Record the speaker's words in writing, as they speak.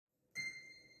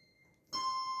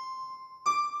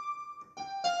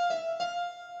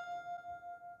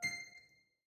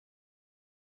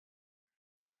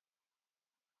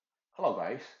Hello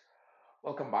guys,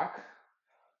 welcome back.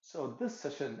 So this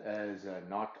session is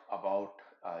not about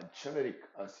generic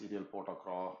serial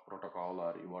protocol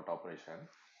or UART operation.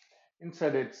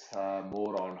 Instead, it's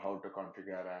more on how to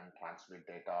configure and transmit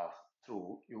data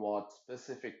through UART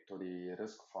specific to the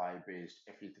RISC-V based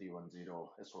FE310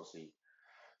 SoC.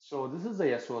 So this is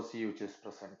the SoC which is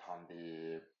present on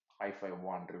the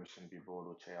i5-1 revision B board,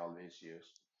 which I always use.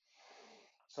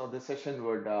 So this session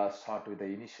would start with the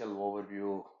initial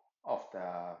overview of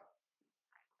the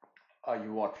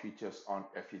UART features on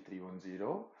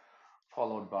FE310,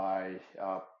 followed by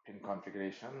pin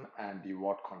configuration and the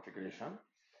UART configuration.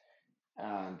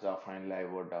 And finally, I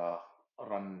would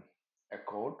run a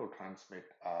code to transmit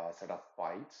a set of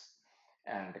bytes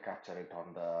and capture it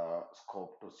on the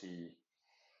scope to see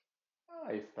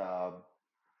if the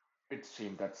bit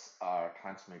stream that's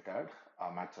transmitted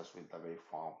matches with the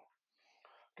waveform.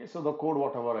 Okay, so the code,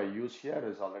 whatever I use here,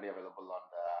 is already available on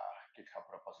the GitHub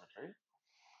repository.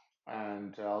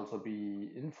 And also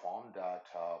be informed that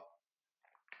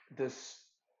this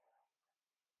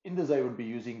in this I would be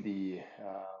using the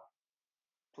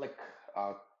PLIC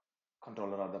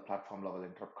controller or the platform level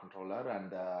interrupt controller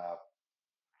and the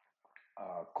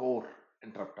core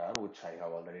interrupter, which I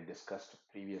have already discussed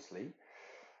previously.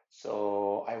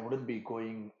 So I wouldn't be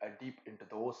going deep into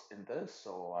those in this.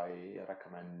 So I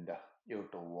recommend you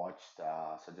to watch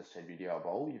the suggested video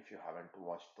above if you haven't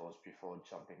watched those before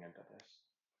jumping into this.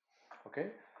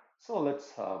 Okay, so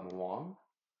let's move on.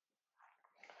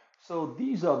 So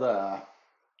these are the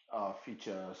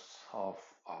features of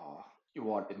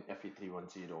UART in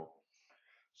FE310.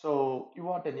 So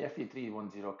UART in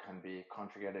FE310 can be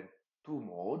configured in two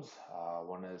modes.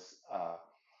 One is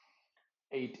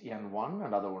 8N1,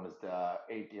 another one is the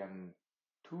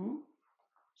 8N2.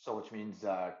 So which means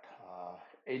that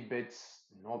 8 bits,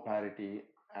 no parity,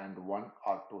 and 1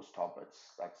 or 2 stop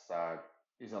bits.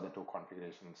 These are the two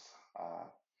configurations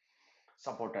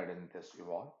supported in this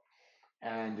UART.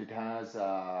 And it has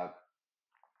a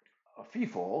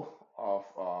FIFO of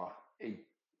 8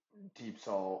 deep,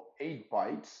 so 8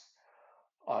 bytes,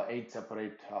 8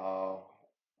 separate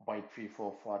byte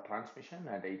FIFO for transmission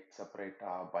and 8 separate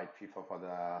byte FIFO for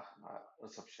the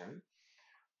reception.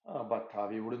 But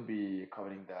we wouldn't be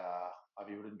covering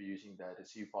we wouldn't be using the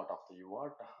receive part of the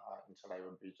UART. Instead, I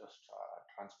would be just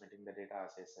transmitting the data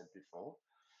as I said before.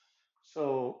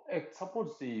 So it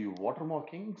supports the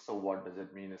watermarking. So what does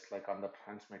it mean? It's like on the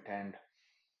transmit end,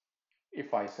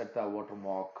 if I set the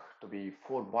watermark to be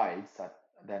 4 bytes,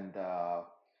 then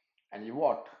an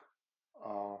UART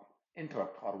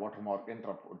interrupt or watermark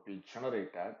interrupt would be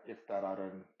generated if there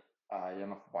aren't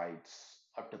enough bytes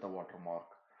up to the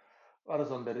watermark.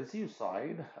 Whereas on the receive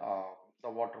side, the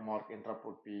watermark interrupt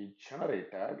would be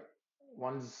generated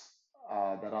once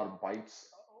there are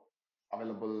bytes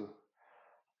available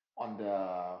on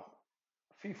the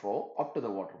FIFO up to the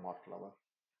watermark level.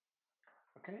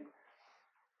 Okay,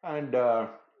 and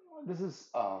this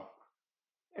is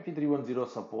FE310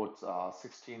 supports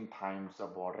 16 times the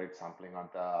baud rate sampling on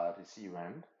the receive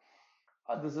end.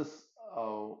 Uh, this is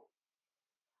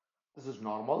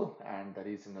normal, and the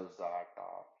reason is that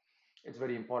it's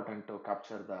very important to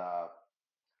capture the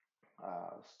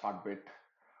start bit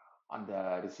on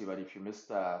the receiver. If you miss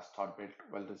the start bit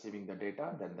while receiving the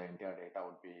data, then the entire data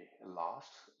would be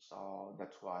lost. So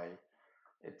that's why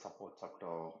it supports up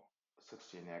to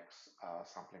 16x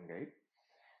sampling rate.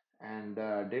 And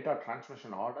data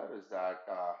transmission order is that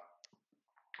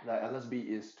the LSB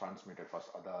is transmitted first,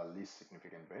 or the least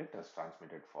significant bit is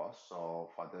transmitted first.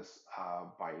 So for this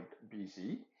byte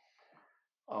BC,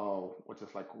 which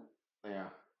is like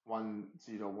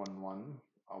 1011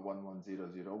 or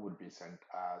 1100 would be sent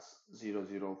as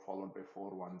 00 followed by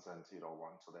 4 ones and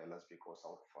 01. So the LSB goes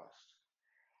out first.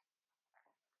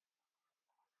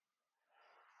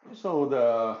 So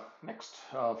the next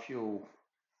few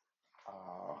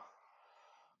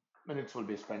minutes will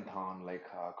be spent on like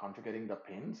configuring the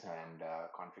pins and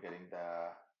configuring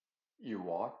the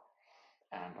UART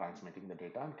and transmitting the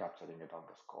data and capturing it on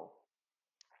the scope.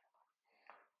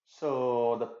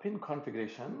 So the pin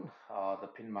configuration, the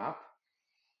pin map.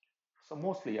 So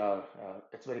mostly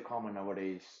it's very common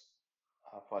nowadays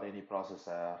for any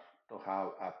processor to have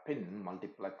a pin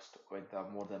multiplexed with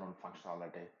more than one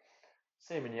functionality.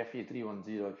 Same in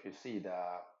FE310, if you see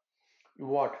the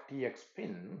UART TX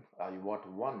pin, UART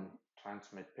 1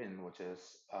 transmit pin, which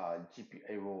is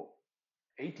GPIO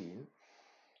 18,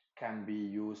 can be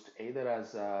used either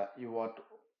as a UART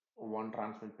 1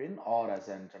 transmit pin or as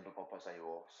a general purpose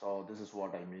IO. So this is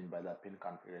what I mean by the pin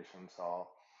configuration. So,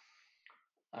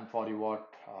 and for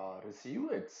UART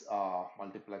receive, it's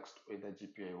multiplexed with the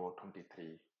GPIO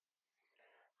 23.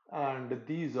 And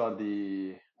these are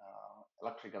the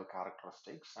electrical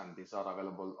characteristics, and these are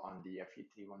available on the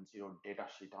FE310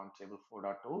 datasheet on table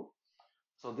 4.2.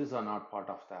 So these are not part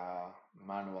of the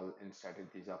manual. Instead,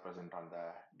 these are present on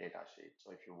the datasheet.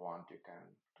 So if you want, you can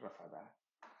refer that.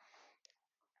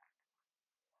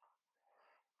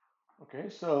 Okay,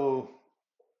 so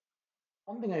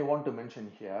one thing I want to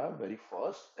mention here very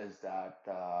first is that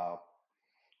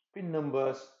pin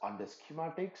numbers on the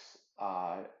schematics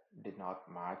did not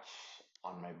match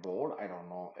on my board. I don't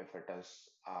know if it is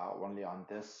only on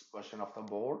this version of the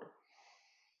board.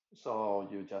 So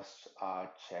you just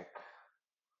check.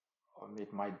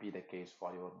 It might be the case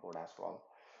for your board as well.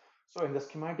 So in the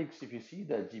schematics, if you see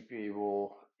the GPIO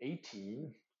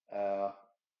 18 uh,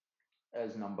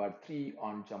 is number 3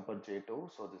 on jumper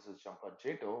J2. So this is jumper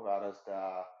J2, whereas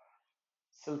the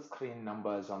silk screen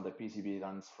numbers on the PCB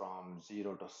runs from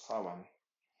 0 to 7.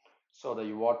 So the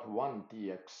UART 1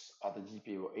 TX or the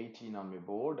GPIO 18 on my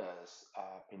board is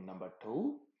pin number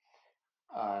 2.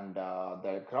 And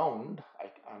the ground,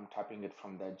 I'm tapping it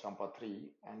from the jumper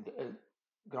 3. And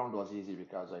ground was easy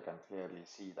because I can clearly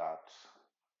see that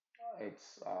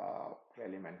it's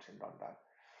clearly mentioned on that.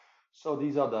 So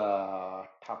these are the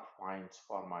top points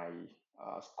for my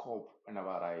scope whenever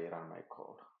I run my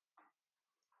code.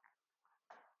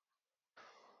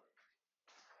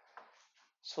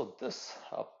 So this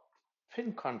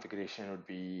pin configuration would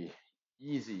be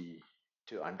easy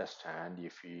to understand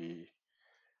if we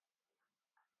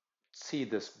see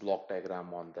this block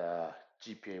diagram on the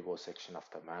GPIO section of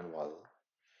the manual.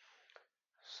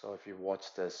 So if you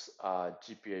watch this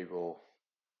GPIO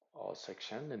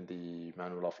section in the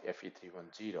manual of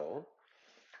FE310,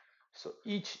 so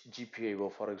each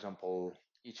GPIO, for example,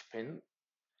 each pin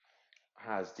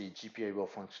has the GPIO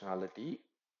functionality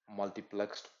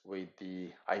multiplexed with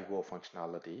the IO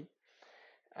functionality.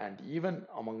 And even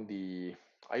among the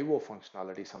IO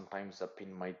functionality, sometimes the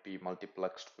pin might be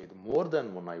multiplexed with more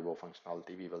than one IO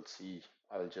functionality. We will see.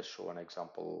 I will just show an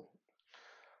example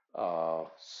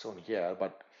soon here.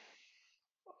 But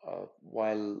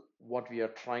while what we are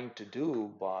trying to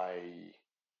do by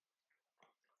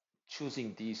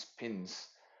choosing these pins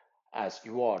as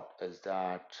UART is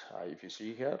that if you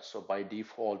see here, so by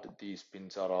default, these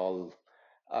pins are all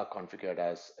configured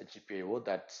as a GPIO.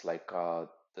 That's like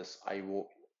this IO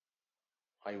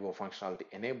functionality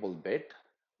enabled bit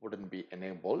wouldn't be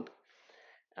enabled,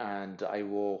 and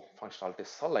IO functionality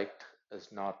select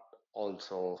is not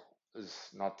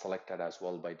selected as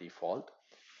well by default.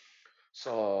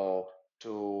 So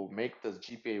to make this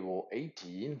GPIO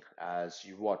 18 as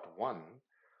UART 1,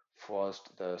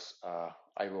 first this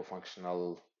IO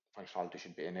functionality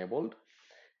should be enabled,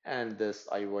 and this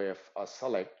IOF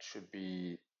select should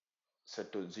be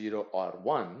set to 0 or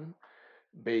 1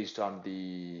 based on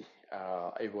the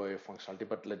IOF functionality.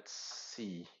 But let's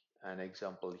see an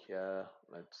example here.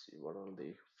 Let's see what are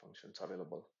the functions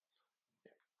available.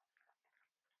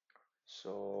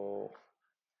 So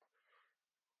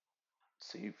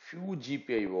see, few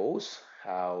GPIOs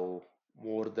have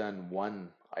more than one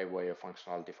IOF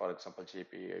functionality. For example,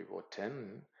 GPIO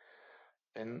 10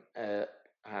 then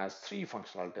has three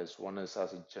functionalities. One is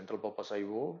as a general purpose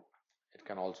IO. It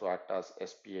can also act as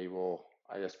SPIO,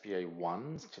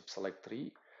 ISPI1, chip select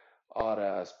 3, or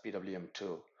as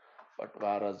PWM2. But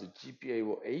whereas the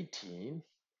GPIO 18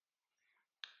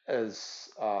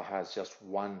 has just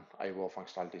one IO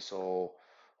functionality. So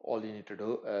all you need to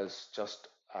do is just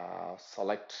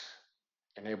select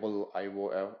enable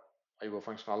IO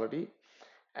functionality,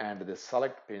 and the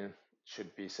select pin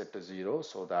should be set to 0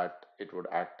 so that it would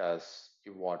act as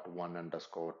UART1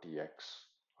 underscore TX.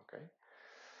 Okay,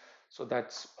 so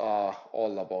that's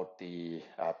all about the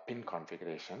pin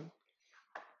configuration.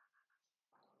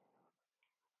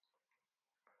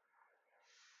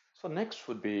 So next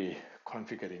would be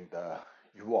configuring the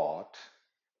UART.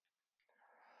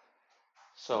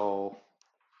 So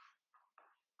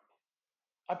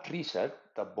at reset,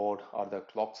 the board or the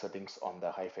clock settings on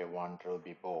the Hi-Fi 1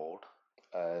 Ruby board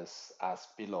is as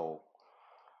below.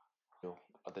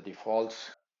 The default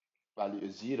value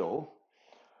is 0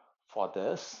 for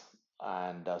this,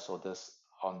 and so this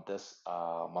on this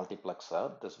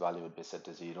multiplexer, this value would be set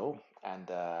to 0, and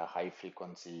the high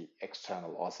frequency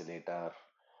external oscillator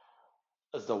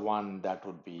is the one that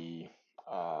would be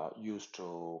used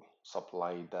to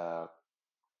supply the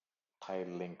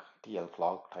link TL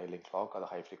clock, link clock, or the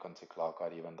high frequency clock,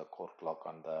 or even the core clock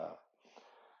on the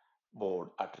board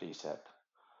at reset.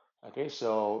 Okay,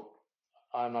 so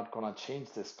I'm not going to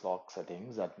change this clock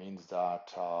settings. That means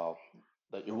that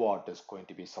the UART is going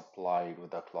to be supplied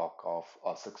with a clock of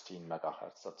 16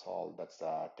 megahertz. That's all. That's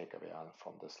the takeaway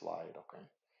from this slide. Okay.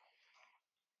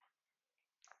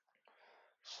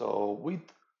 So with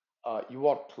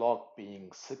UART clock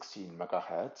being 16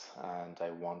 megahertz, and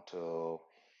I want to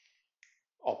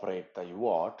operate the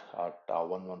UART at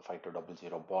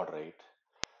 115200 baud rate.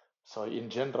 So in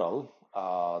general,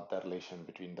 the relation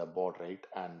between the baud rate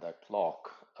and the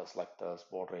clock is like this: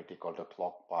 baud rate equal to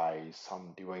clock by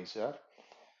some divisor.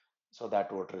 So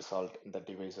that would result in the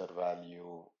divisor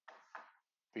value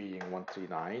being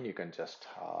 139. You can just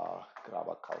grab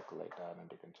a calculator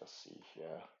and you can just see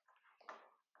here.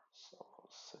 So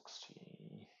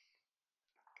 16,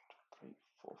 3,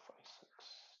 4, 5,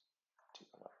 6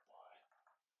 divided by.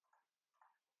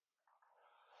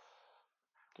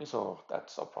 Okay, so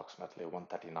that's approximately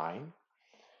 139.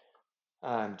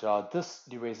 And this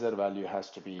divisor value has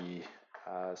to be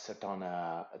set on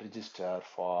a register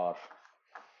for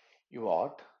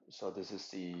UART. So this is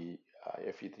the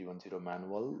FE310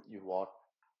 manual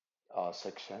UART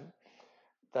section.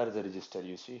 That is the register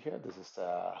you see here. This is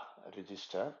the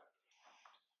register,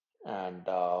 and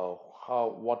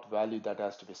what value that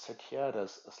has to be set here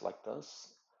is like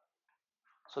this.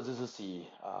 So this is the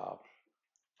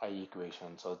I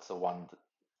equation. So it's the one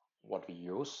what we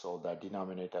use. So the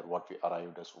denominator what we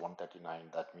arrived is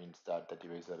 139. That means that the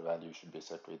divisor value should be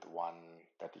set with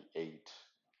 138.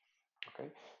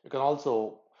 Okay. You can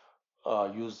also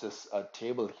use this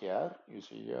table here. You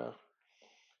see here,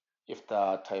 if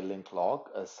the tiling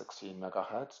clock is 16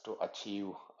 megahertz, to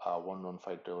achieve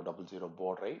 115200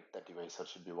 baud rate, the divisor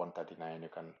should be 139. You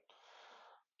can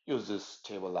use this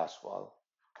table as well.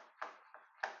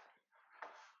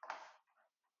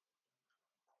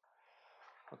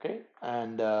 Okay,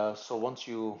 and so once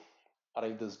you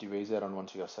arrive this divisor and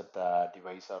once you have set the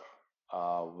divisor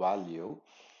value,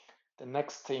 the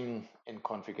next thing in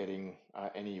configuring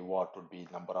any UART would be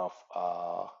number of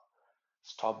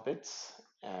stop bits,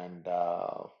 and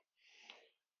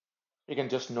you can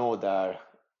just know the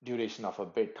duration of a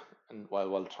bit, and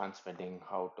while transmitting,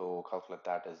 how to calculate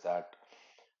that is that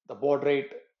the baud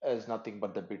rate is nothing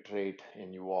but the bit rate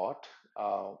in UART,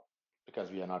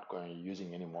 because we are not going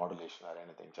using any modulation or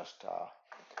anything. Just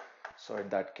so in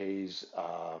that case,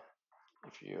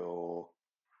 if you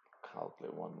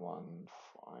calculate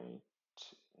 115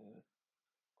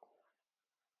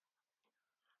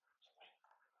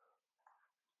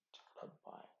 divided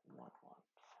by 115.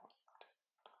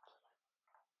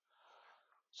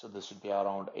 So this should be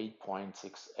around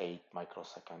 8.68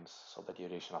 microseconds. So the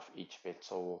duration of each bit.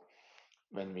 So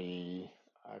when we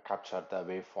capture the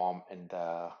waveform in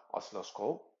the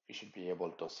oscilloscope, we should be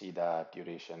able to see the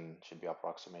duration should be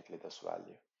approximately this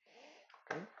value.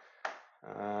 Okay,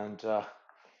 and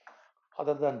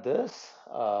other than this,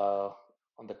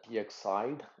 on the TX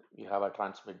side, you have a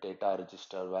transmit data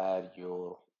register where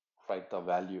you write the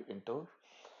value into,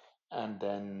 and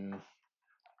then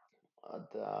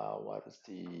what is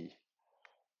the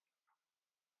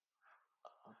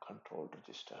control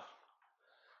register?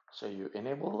 So you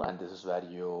enable, and this is where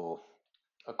you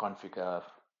configure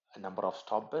a number of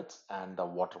stop bits and the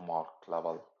watermark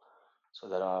level. So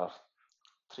there are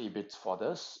 3 bits for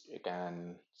this. You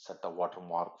can set the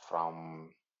watermark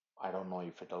from, I don't know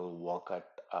if it'll work at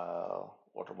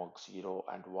watermark 0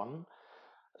 and 1.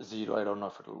 0, I don't know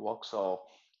if it'll work. So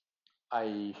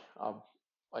I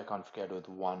configured with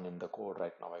 1 in the code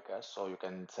right now, I guess. So you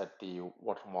can set the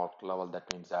watermark level. That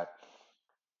means that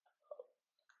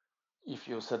if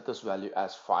you set this value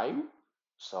as 5,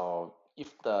 so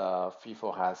if the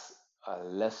FIFO has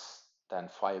less than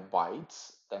 5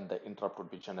 bytes, then the interrupt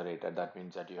would be generated. That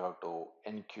means that you have to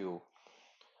enqueue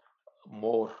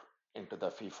more into the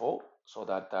FIFO so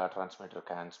that the transmitter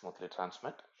can smoothly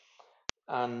transmit.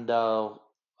 And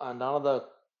another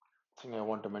thing I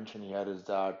want to mention here is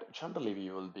that generally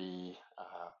we will be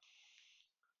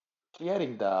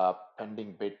clearing the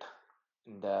pending bit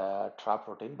in the trap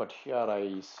routine, but here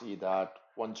I see that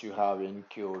once you have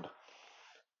enqueued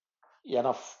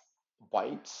enough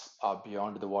bytes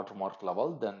beyond the watermark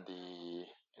level, then the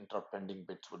interrupt pending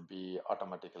bits would be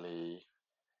automatically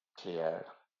cleared.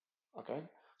 Okay,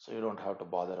 so you don't have to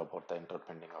bother about the interrupt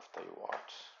pending of the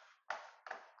UART.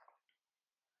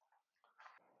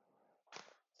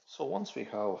 So once we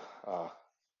have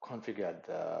configured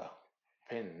the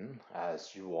pin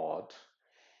as UART,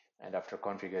 and after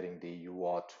configuring the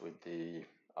UART with the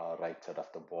right side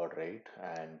of the baud rate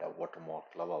and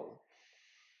watermark level,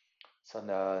 so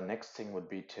the next thing would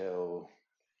be to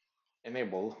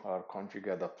enable or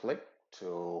configure the PLIC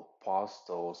to pass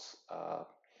those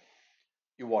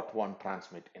UART1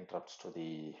 transmit interrupts to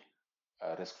the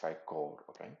RISC-V core.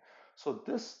 Okay, so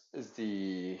this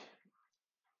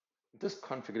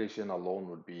configuration alone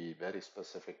would be very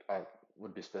specific.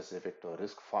 Would be specific to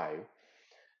RISC-V,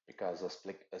 because this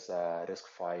PLIC is a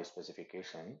RISC-V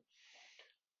specification.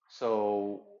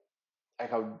 So I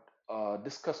have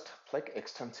discussed PLIC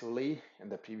extensively in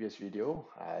the previous video,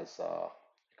 as you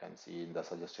can see in the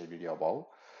suggested video above.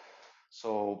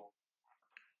 So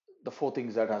the four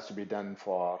things that has to be done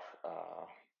for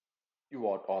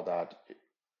UART, or that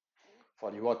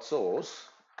for UART source,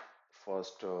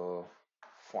 first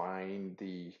find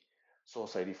the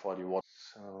source ID for UART.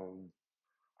 So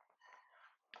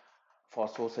for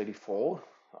source ID 4,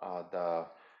 the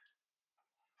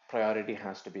priority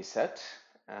has to be set,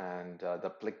 and the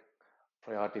PLIC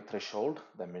priority threshold,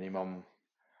 the minimum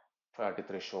priority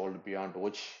threshold beyond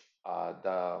which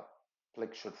the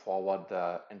PLIC should forward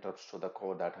the interrupts to the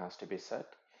core, that has to be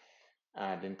set.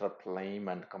 And interrupt claim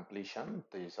and completion,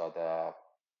 these are the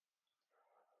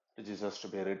registers to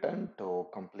be written to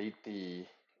complete the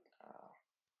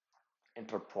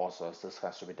interrupt process. This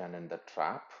has to be done in the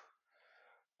trap.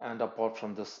 And apart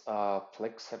from this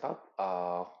PLIC setup,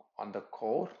 on the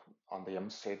core, on the M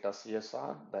status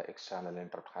CSR, the external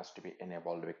interrupt has to be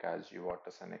enabled because UART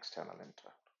is an external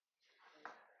interrupt.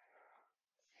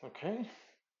 Okay.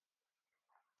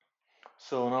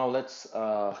 So now let's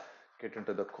get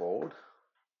into the code.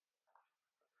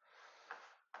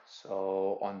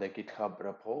 So on the GitHub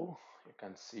repo, you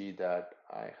can see that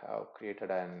I have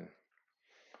created a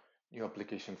new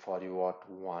application for UART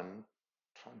 1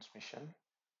 transmission.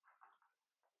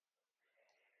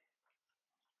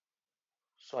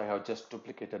 So I have just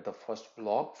duplicated the first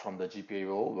block from the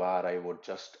GPIO, where I would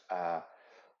just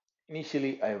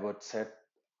initially I would set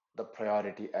the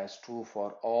priority as true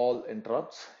for all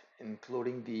interrupts,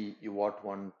 including the UART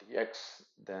 1 TX.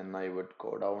 Then I would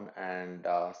go down and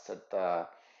set the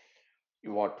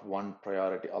UART 1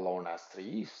 priority alone as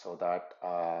 3, so that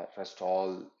rest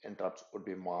all interrupts would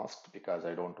be masked, because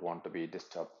I don't want to be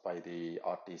disturbed by the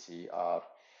RTC or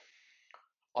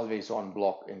always on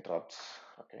block interrupts.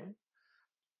 Okay.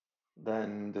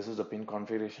 Then this is the pin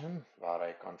configuration, where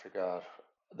I configure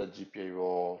the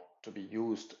GPIO to be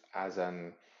used as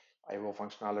an IO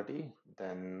functionality.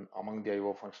 Then among the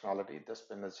IO functionality, this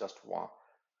pin is just one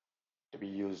to be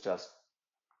used as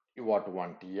UART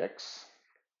 1 TX.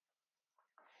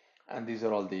 And these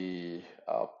are all the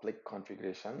PLIC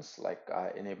configurations, like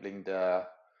enabling the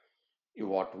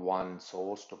UART 1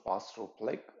 source to pass through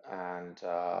PLIC, and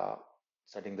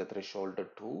setting the threshold to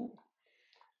 2.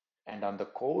 And on the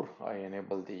core, I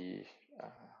enable the,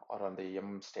 or on the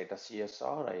M status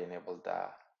CSR, I enable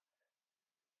the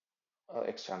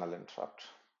external interrupt.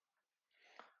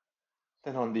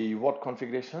 Then on the UART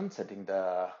configuration, setting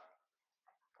the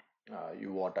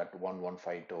UART at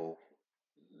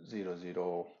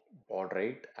 115200 baud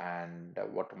rate, and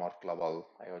watermark level,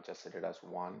 I have just set it as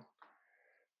 1.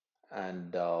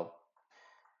 And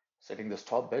setting the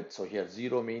stop bit. So here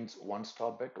 0 means 1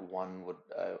 stop bit, 1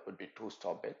 would be 2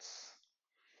 stop bits.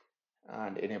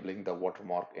 And enabling the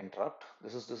watermark interrupt.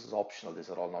 This is optional.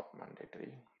 These are all not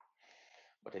mandatory.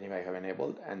 But anyway, I have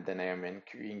enabled, and then I am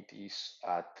enqueuing these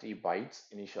 3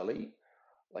 bytes initially,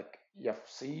 like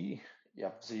FC,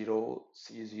 F0,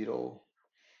 C0,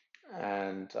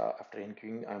 and after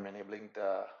enqueuing, I'm enabling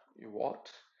the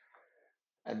UART,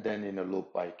 and then in a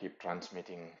loop, I keep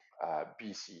transmitting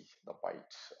BC, the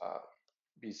byte.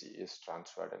 BC is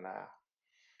transferred in a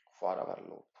for-hour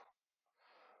loop.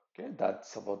 Okay,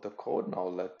 that's about the code. Now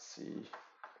let's see.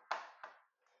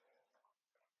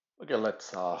 Okay,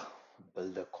 let's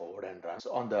build the code and run.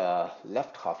 So on the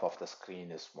left half of the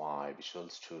screen is my Visual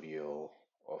Studio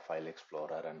or File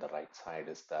Explorer, and the right side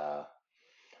is the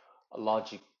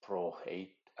Logic Pro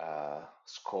 8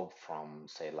 scope from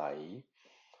SailIE.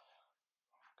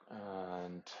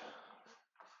 And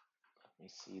let me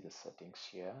see the settings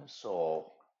here.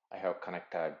 So I have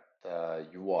connected the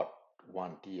UART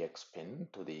 1 TX pin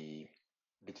to the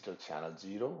digital channel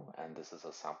 0, and this is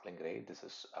a sampling rate. This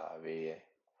is way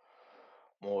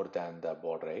more than the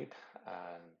baud rate,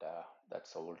 and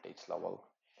that's the voltage level.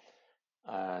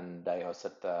 And I have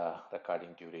set the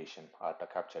recording duration or the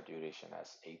capture duration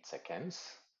as 8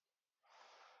 seconds.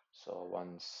 So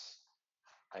once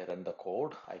I run the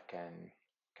code, I can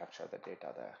capture the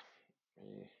data there.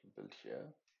 We build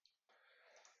here.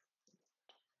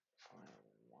 File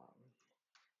 1.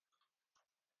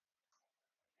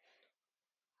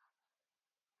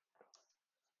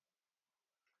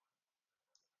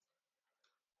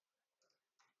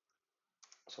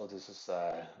 So this is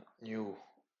a new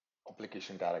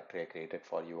application directory I created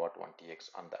for UART 1TX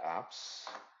on the apps.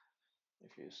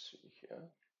 If you see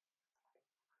here,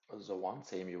 this is the one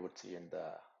same you would see in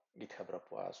the GitHub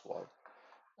repo as well.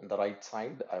 On the right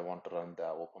side, I want to run the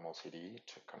OpenOCD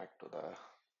to connect to the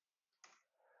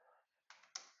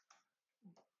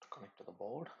connect to the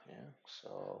board. Yeah,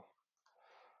 so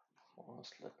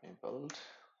first let me build.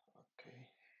 Okay.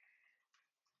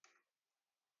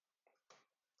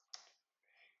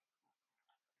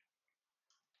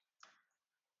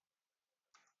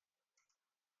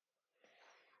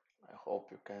 I hope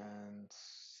you can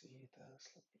see this.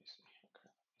 Let me see. Okay,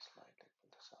 let me slightly pull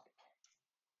this up.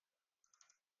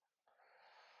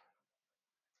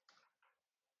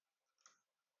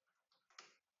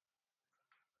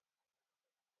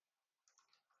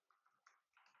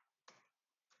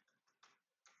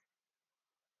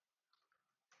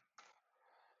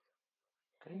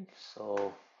 Okay,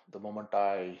 so the moment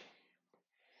I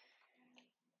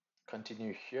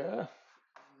continue here,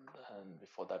 and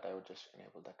before that I would just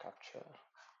enable the capture.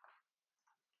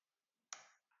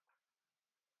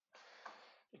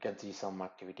 You can see some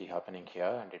activity happening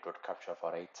here, and it would capture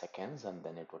for 8 seconds and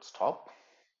then it would stop.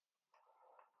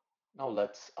 Now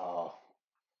let's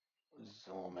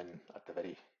zoom in at the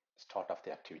very start of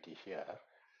the activity here.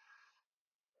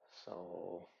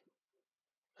 So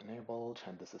enabled,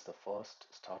 and this is the first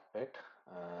start bit.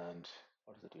 And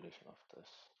what is the duration of this?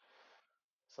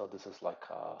 So this is like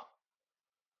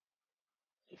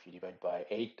if you divide by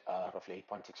 8, roughly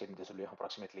 8.68, this will be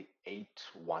approximately 8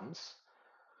 ones.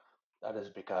 That is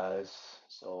because,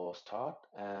 so start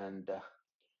and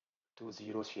 2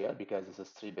 zeros here, because this is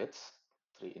 3 bits.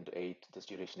 3 into 8, this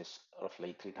duration is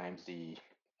roughly 3 times the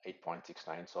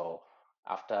 8.69. So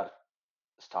after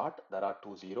start, there are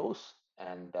 2 zeros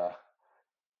and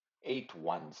 8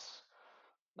 ones.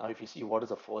 Now, if you see what is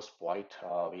the first byte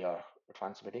we are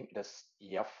transmitting, it is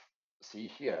FC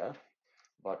here,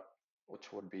 but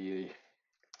which would be,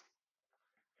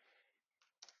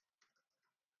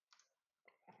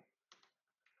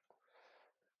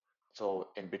 so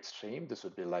in bit stream, this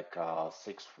would be like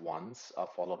 6 ones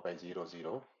followed by 0,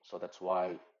 0. So that's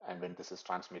why, and when this is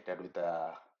transmitted with the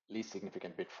least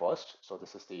significant bit first, so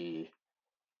this is the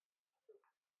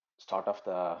start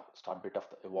bit of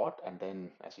the UART, and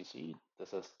then as you see,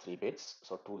 this is 3 bits,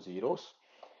 so 2 zeros,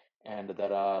 and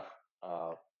there are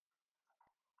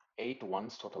 8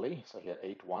 ones totally. So here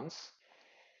 8 ones.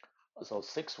 So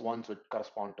 6 ones would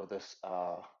correspond to this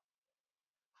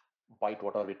byte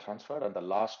whatever we transferred, and the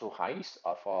last 2 highs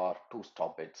are for 2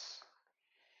 stop bits.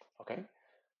 Okay,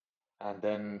 and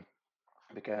then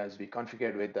because we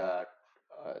configured with the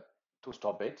 2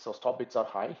 stop bits, so stop bits are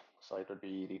high, so it would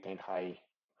be retained high.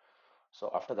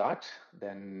 So after that,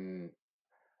 then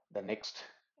the next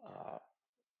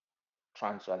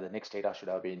transfer, the next data should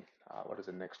have been what is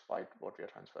the next byte? What we are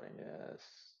transferring is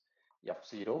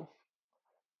F0.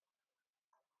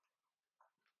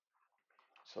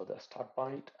 So the start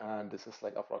byte, and this is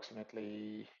like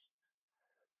approximately,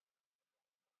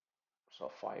 so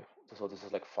 5. So this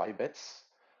is like 5 bits.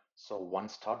 So 1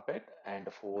 start bit and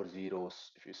 4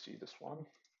 zeros. If you see this one,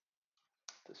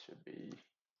 this should be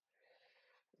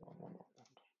 1, 1, 1, 1,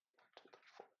 2, 3,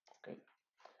 4. Okay.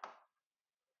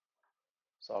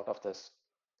 So out of this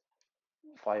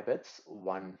 5 bits,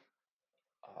 1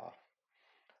 uh,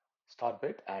 start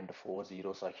bit and 4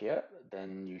 zeros are here.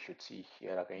 Then you should see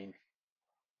here again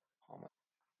how much.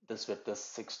 This width is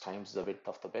 6 times the width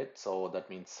of the bit. So that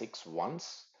means 6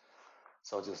 ones.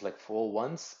 So just like 4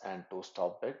 ones and 2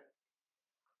 stop bit.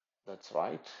 That's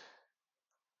right.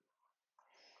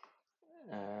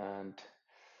 And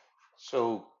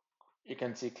so you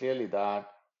can see clearly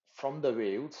that from the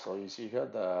wave, so you see here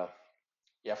the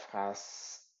F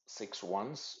has 6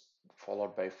 ones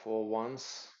followed by 4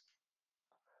 ones,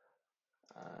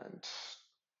 and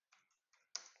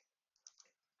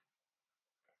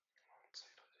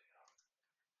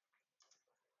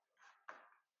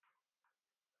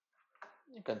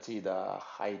you can see the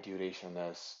high duration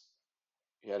is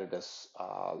here, it is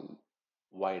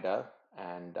wider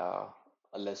and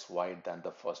less wide than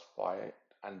the first byte,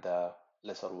 and the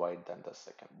lesser wide than the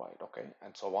second byte, okay,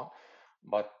 and so on.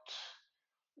 But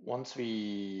once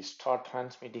we start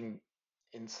transmitting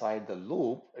inside the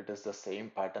loop, it is the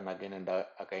same pattern again and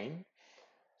again.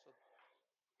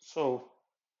 So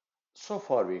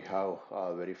far we have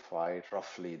verified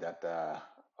roughly that the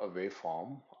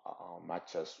waveform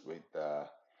matches with the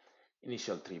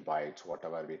initial 3 bytes,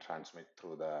 whatever we transmit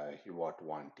through the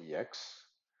UART1 TX.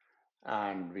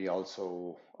 And we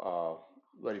also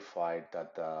verified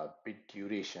that the bit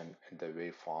duration in the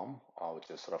waveform, which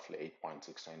is roughly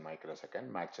 8.69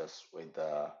 microsecond, matches with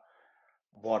the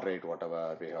baud rate,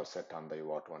 whatever we have set on the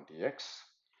UART1 TX.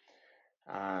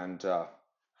 And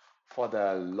for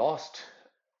the last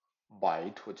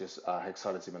byte, which is a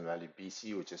hexadecimal value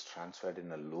BC, which is transferred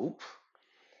in a loop,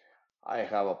 I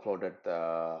have uploaded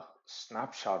the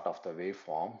snapshot of the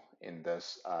waveform in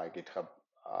this GitHub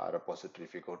repository.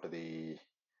 If you go to the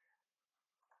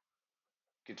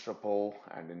Git repo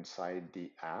and inside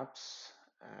the apps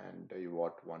and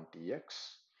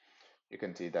UART1tx, you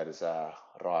can see there is a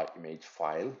raw image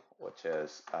file, which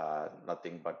is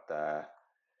nothing but the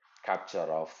capture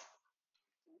of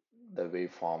the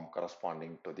waveform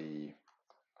corresponding to the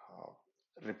uh,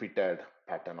 repeated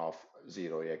pattern of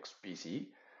 0xPC.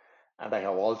 And I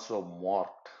have also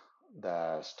marked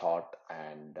the start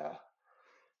and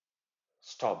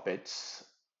stop bits.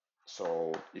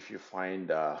 So if you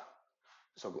find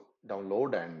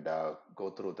download and go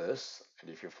through this, and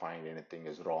if you find anything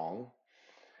is wrong,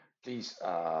 please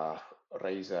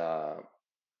raise a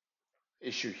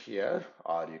issue here,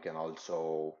 or you can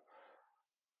also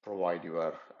provide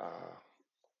your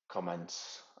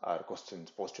comments or questions,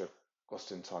 post your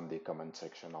questions on the comment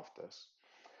section of this.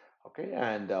 Okay,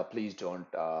 and please don't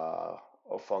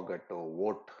forget to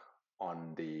vote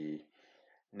on the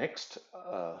next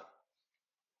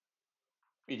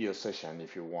video session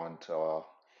if you want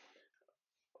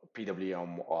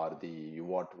PWM or the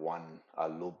UART1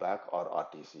 loopback or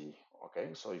RTC.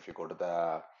 Okay, so if you go to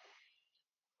the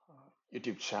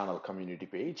YouTube channel community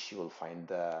page, you will find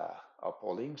the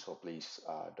polling. So please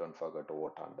don't forget to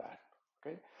vote on that.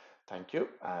 Okay, thank you,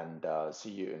 and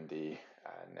see you in the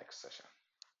next session.